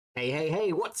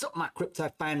Hey, what's up, my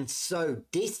crypto fans? So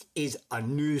this is a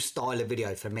new style of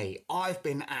video for me. I've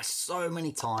been asked so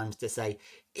many times to say,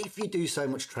 if you do so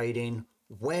much trading,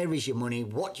 where is your money?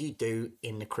 What do you do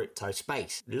in the crypto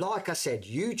space? Like I said,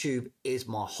 YouTube is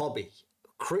my hobby.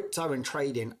 Crypto and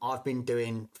trading I've been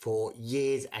doing for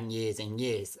years and years and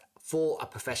years for a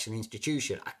professional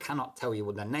institution. I cannot tell you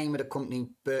what the name of the company,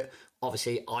 but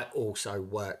obviously I also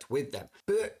worked with them.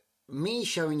 But me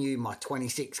showing you my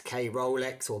 26k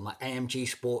Rolex or my AMG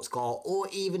sports car or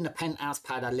even the penthouse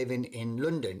pad I live in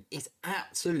London is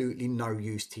absolutely no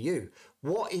use to you.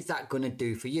 What is that going to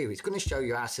do for you? It's going to show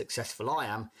you how successful I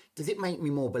am. Does it make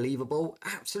me more believable?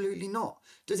 Absolutely not.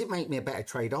 Does it make me a better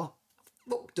trader?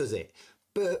 Fuck does it.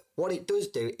 But what it does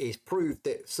do is prove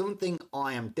that something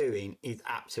I am doing is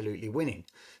absolutely winning.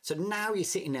 So now you're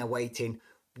sitting there waiting,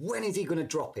 when is he going to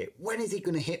drop it? When is he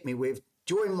going to hit me with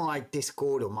join my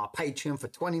Discord or my Patreon for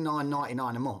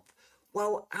 $29.99 a month?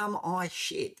 Well, am I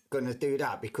shit going to do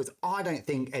that? Because I don't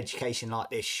think education like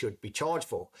this should be charged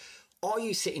for. Are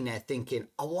you sitting there thinking,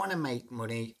 I want to make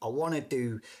money, I want to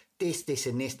do this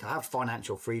and this to have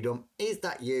financial freedom? Is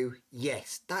that you?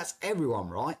 Yes, that's everyone,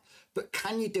 right? But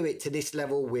can you do it to this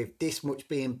level with this much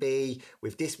BNB,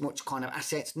 with this much kind of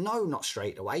assets? No, not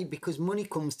straight away, because money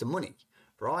comes to money,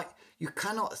 right? You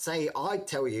cannot say, I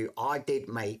tell you, I did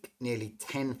make nearly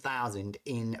 10,000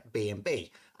 in BNB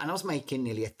and I was making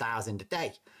nearly 1,000 a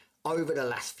day over the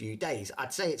last few days.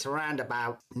 I'd say it's around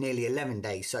about nearly 11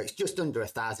 days. So it's just under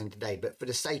 1,000 a day. But for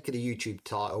the sake of the YouTube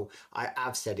title, I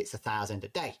have said it's 1,000 a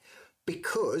day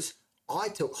because I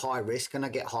took high risk and I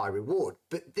get high reward.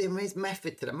 But there is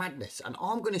method to the madness, and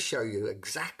I'm going to show you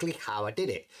exactly how I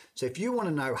did it. So if you want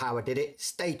to know how I did it,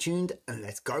 stay tuned and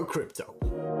let's go crypto.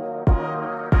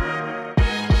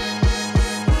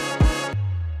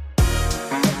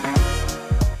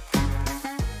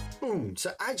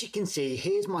 So as you can see,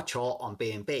 here's my chart on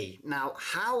BNB. Now,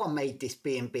 how I made this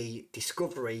BNB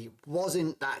discovery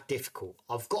wasn't that difficult.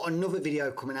 I've got another video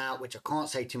coming out, which I can't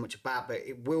say too much about, but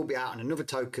it will be out on another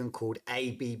token called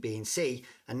A, B, B, and C.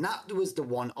 And that was the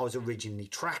one I was originally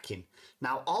tracking.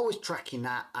 Now, I was tracking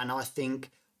that and I think,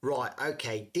 right,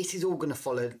 okay, this is all going to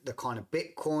follow the kind of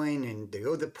Bitcoin and the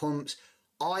other pumps.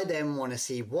 I then want to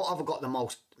see what have I got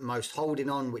the most holding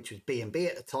on, which was BNB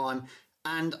at the time,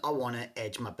 and I want to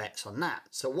edge my bets on that.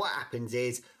 So what happens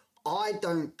is I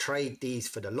don't trade these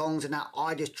for the longs and that.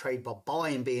 I just trade by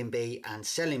buying BNB and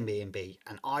selling BNB,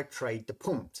 and I trade the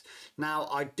pumps. Now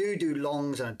I do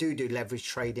longs and I do leverage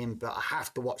trading, but I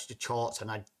have to watch the charts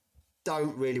and I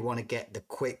don't really want to get the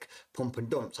quick pump and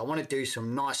dumps. I want to do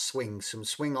some nice swings, some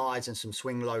swing highs and some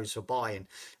swing lows for buying,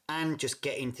 and just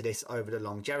get into this over the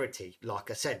longevity.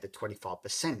 Like I said, the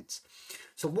 25%.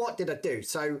 So what did I do?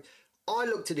 So I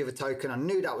looked at the other token, I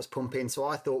knew that was pumping, so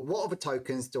I thought, what other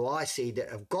tokens do I see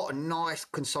that have got a nice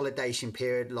consolidation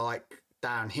period like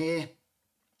down here,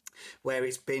 where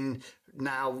it's been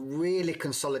now really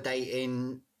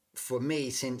consolidating for me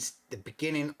since the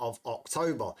beginning of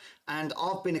October, and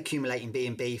I've been accumulating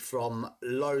BNB from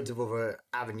loads of other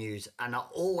avenues, and I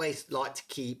always like to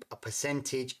keep a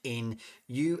percentage in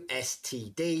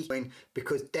USTD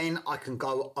because then I can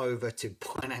go over to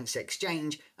Binance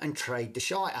Exchange and trade the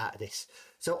shite out of this.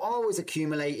 So I was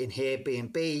accumulating here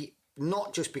BNB,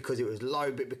 not just because it was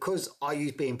low, but because I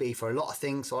use BNB for a lot of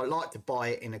things, so I like to buy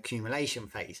it in accumulation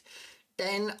phase.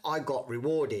 Then I got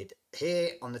rewarded.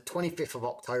 Here on the 25th of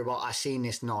October, I seen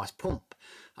this nice pump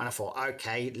and I thought,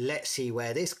 okay, let's see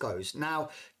where this goes. Now,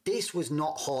 this was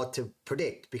not hard to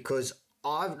predict because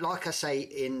like I say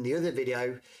in the other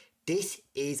video, this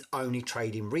is only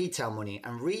trading retail money,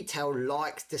 and retail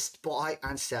likes to buy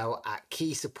and sell at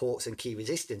key supports and key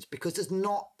resistance because there's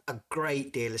not a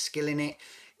great deal of skill in it.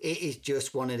 It is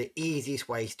just one of the easiest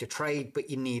ways to trade,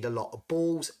 but you need a lot of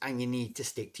balls and you need to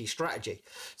stick to your strategy.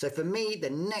 So for me,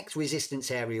 the next resistance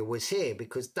area was here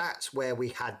because that's where we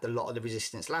had a lot of the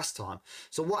resistance last time.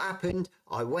 So what happened?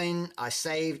 I went, I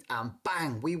saved, and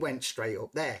bang, we went straight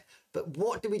up there. But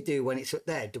what do we do when it's up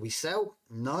there? Do we sell?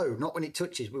 No, not when it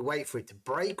touches. We wait for it to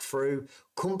break through,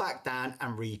 come back down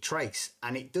and retrace.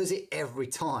 And it does it every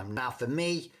time. Now for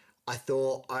me, I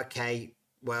thought, okay,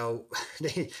 well,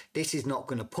 this is not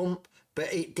going to pump,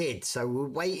 but it did. So we're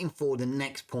waiting for the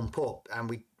next pump up, and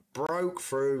we broke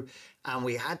through and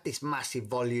we had this massive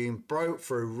volume, broke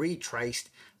through, retraced,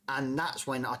 and that's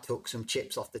when I took some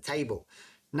chips off the table.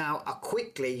 Now, I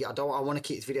want to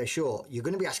keep this video short. You're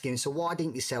going to be asking, so why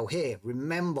didn't you sell here?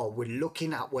 Remember, we're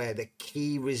looking at where the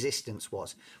key resistance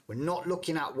was. We're not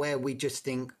looking at where we just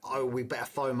think, oh, we better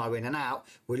FOMO in and out.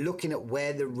 We're looking at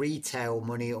where the retail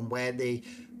money and where the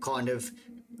kind of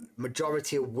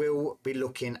majority will be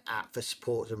looking at for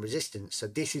support and resistance. So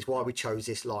this is why we chose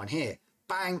this line here.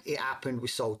 Bang, it happened. We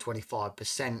sold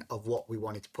 25% of what we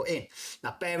wanted to put in.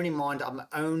 Now, bearing in mind, I'm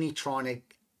only trying to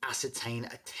ascertain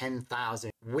a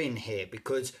 10,000 win here,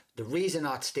 because the reason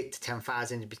I'd stick to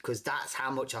 10,000 is because that's how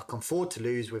much I can afford to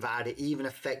lose without it even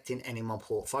affecting any of my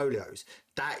portfolios.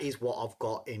 That is what I've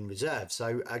got in reserve.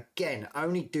 So again,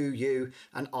 only do you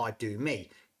and I do me.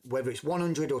 Whether it's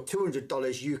 $100 or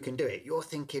 $200, you can do it. You're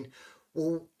thinking,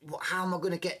 well, how am I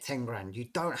going to get 10 grand? You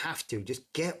don't have to.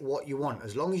 Just get what you want.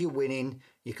 As long as you're winning,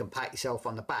 you can pat yourself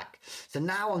on the back. So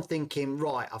now I'm thinking,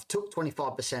 right, I've took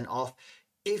 25% off.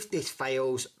 If this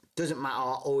fails, doesn't matter,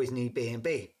 I always need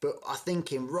BNB. But I'm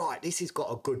thinking, right, this has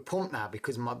got a good pump now,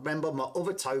 because remember, my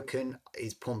other token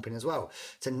is pumping as well.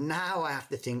 So now I have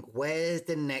to think, where's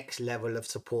the next level of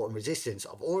support and resistance?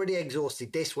 I've already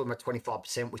exhausted this with my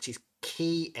 25%, which is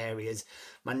key areas.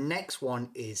 My next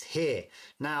one is here.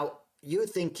 Now, you're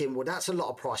thinking, well, that's a lot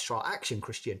of price chart action,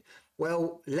 Christian.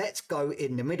 Well, let's go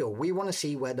in the middle. We want to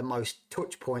see where the most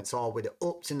touch points are with the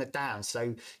ups and the downs.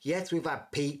 So yes, we've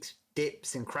had peaks,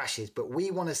 dips and crashes, but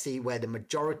we want to see where the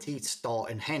majority start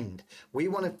and end. We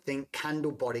want to think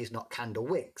candle bodies, not candle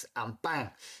wicks, and bang,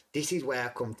 this is where I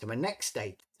come to my next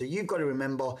stage. So you've got to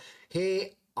remember here,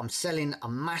 I'm selling a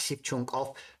massive chunk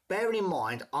off. Bearing in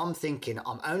mind, I'm thinking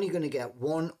I'm only going to get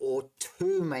 1 or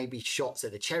 2 maybe shots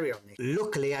of the cherry on this.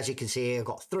 Luckily, as you can see here, I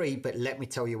got 3, but let me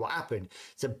tell you what happened.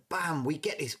 So bam, we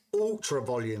get this ultra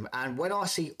volume. And when I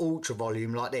see ultra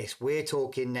volume like this, we're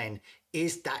talking then,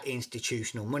 is that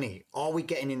institutional money? Are we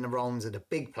getting in the realms of the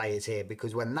big players here?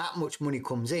 Because when that much money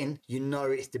comes in, you know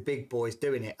it's the big boys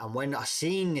doing it. And when I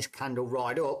seen this candle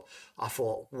ride up, I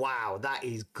thought, wow, that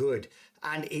is good.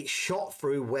 And it shot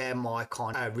through where my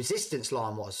kind of resistance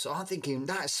line was. So I'm thinking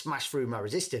that smashed through my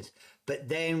resistance. But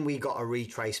then we got a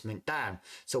retracement down.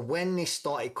 So when this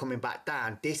started coming back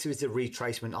down, this was the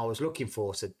retracement I was looking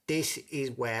for. So this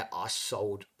is where I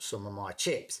sold some of my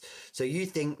chips. So you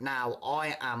think now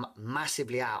I am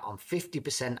massively out. I'm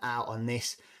 50% out on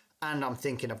this. And I'm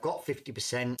thinking I've got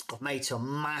 50%. I've made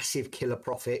some massive killer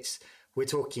profits. We're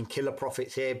talking killer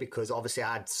profits here because obviously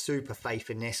I had super faith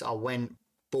in this. I went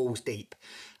balls deep.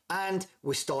 And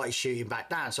we started shooting back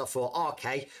down. So I thought,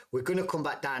 okay, we're going to come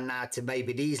back down now to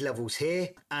maybe these levels here.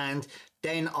 And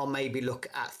then I'll maybe look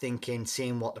at thinking,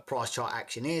 seeing what the price chart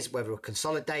action is, whether we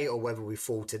consolidate or whether we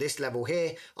fall to this level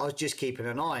here. I was just keeping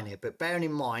an eye on it. But bearing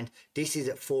in mind, this is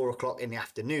at 4 o'clock in the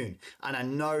afternoon. And I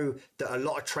know that a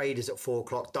lot of traders at 4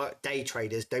 o'clock, day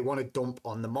traders, they want to dump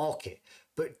on the market.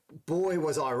 But boy,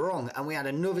 was I wrong. And we had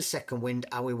another second wind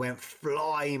and we went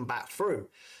flying back through.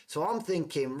 So I'm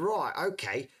thinking, right,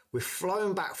 okay, we've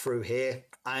flown back through here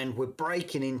and we're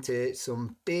breaking into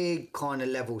some big kind of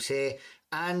levels here.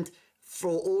 And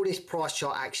for all this price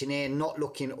chart action here, not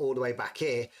looking all the way back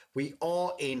here, we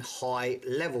are in high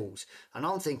levels. And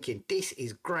I'm thinking, this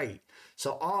is great.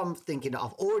 So I'm thinking that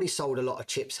I've already sold a lot of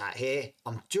chips out here.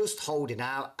 I'm just holding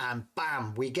out and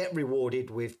bam, we get rewarded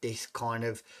with this kind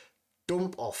of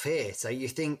dump off here. So you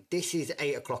think this is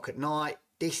 8 o'clock at night.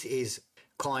 This is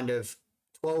kind of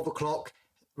 12 o'clock.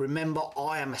 Remember,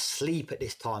 I am asleep at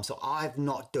this time, so I've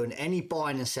not done any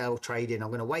buying and sell trading. I'm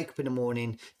going to wake up in the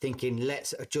morning thinking,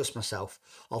 let's adjust myself.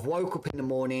 I've woke up in the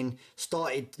morning,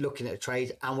 started looking at the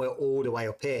trades, and we're all the way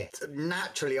up here. So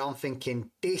naturally, I'm thinking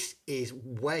this is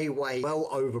way well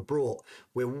overbought.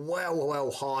 We're well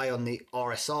high on the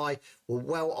RSI. We're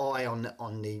well high on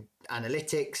the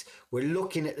analytics. We're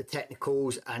looking at the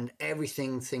technicals and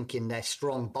everything, thinking they're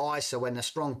strong buys. So when they're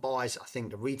strong buys, I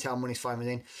think the retail money's flowing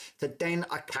in. So then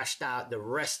I cashed out the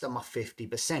rest of my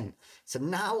 50%. So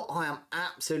now I am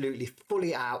absolutely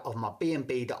fully out of my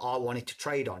BNB that I wanted to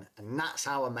trade on. And that's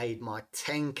how I made my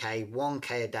 10K,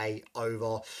 1K a day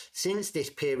over since this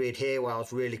period here where I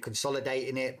was really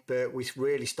consolidating it, but we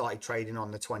really started trading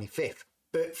on the 25th.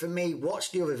 But for me,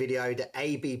 watch the other video, the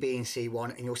A, B, B, and C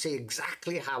one, and you'll see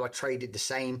exactly how I traded the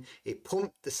same. It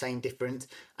pumped the same difference,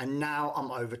 and now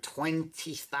I'm over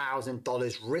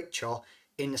 $20,000 richer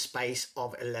in the space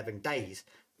of 11 days.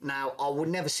 Now, I would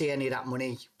never see any of that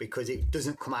money because it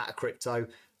doesn't come out of crypto.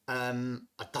 I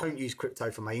don't use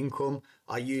crypto for my income.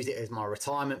 I use it as my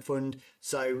retirement fund.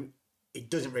 So it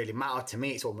doesn't really matter to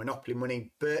me. It's all monopoly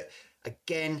money. But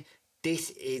again,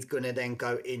 this is going to then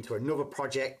go into another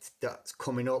project that's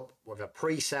coming up with a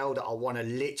pre-sale that I want to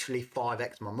literally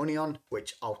 5x my money on,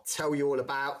 which I'll tell you all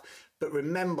about. But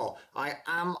remember, I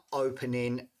am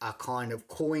opening a kind of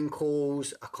coin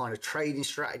calls, a kind of trading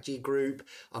strategy group.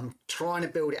 I'm trying to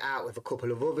build it out with a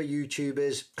couple of other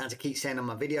YouTubers. As I keep saying on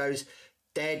my videos,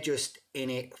 they're just in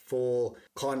it for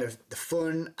kind of the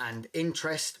fun and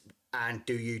interest. and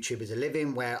do YouTube as a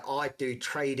living, where I do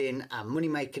trading and money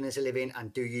making as a living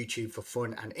and do YouTube for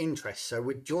fun and interest. So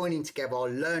we're joining together,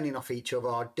 learning off each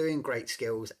other, doing great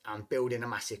skills and building a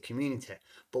massive community.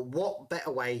 But what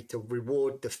better way to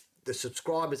reward the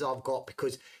subscribers I've got?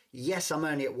 Because yes, I'm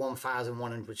only at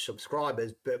 1,100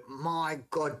 subscribers, but my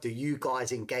God, do you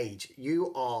guys engage?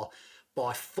 You are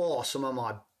by far some of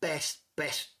my best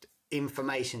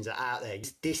informations are out there.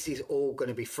 This is all going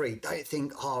to be free. Don't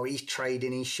think, oh, he's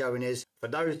trading, he's showing us. For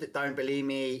those that don't believe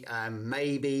me,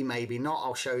 maybe not,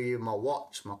 I'll show you my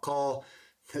watch, my car,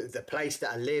 the place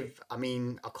that I live. I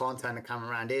mean, I can't turn the camera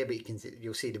around here, but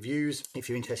you'll see the views if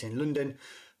you're interested in London.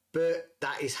 But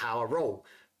that is how I roll.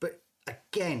 But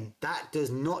again, that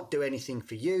does not do anything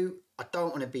for you. I don't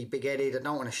want to be big-headed. I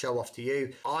don't want to show off to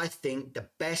you. I think the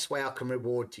best way I can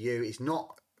reward to you is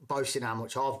not boasting how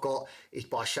much I've got, is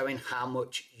by showing how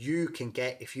much you can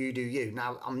get if you do you.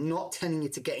 Now, I'm not telling you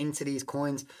to get into these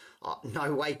coins.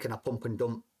 No way can I pump and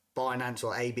dump Binance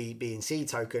or A, B, and C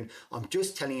token. I'm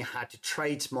just telling you how to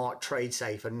trade smart, trade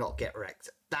safe, and not get wrecked.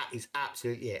 That is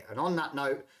absolutely it. And on that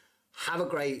note, have a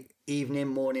great evening,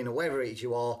 morning, or wherever it is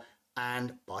you are,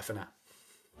 and bye for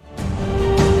now.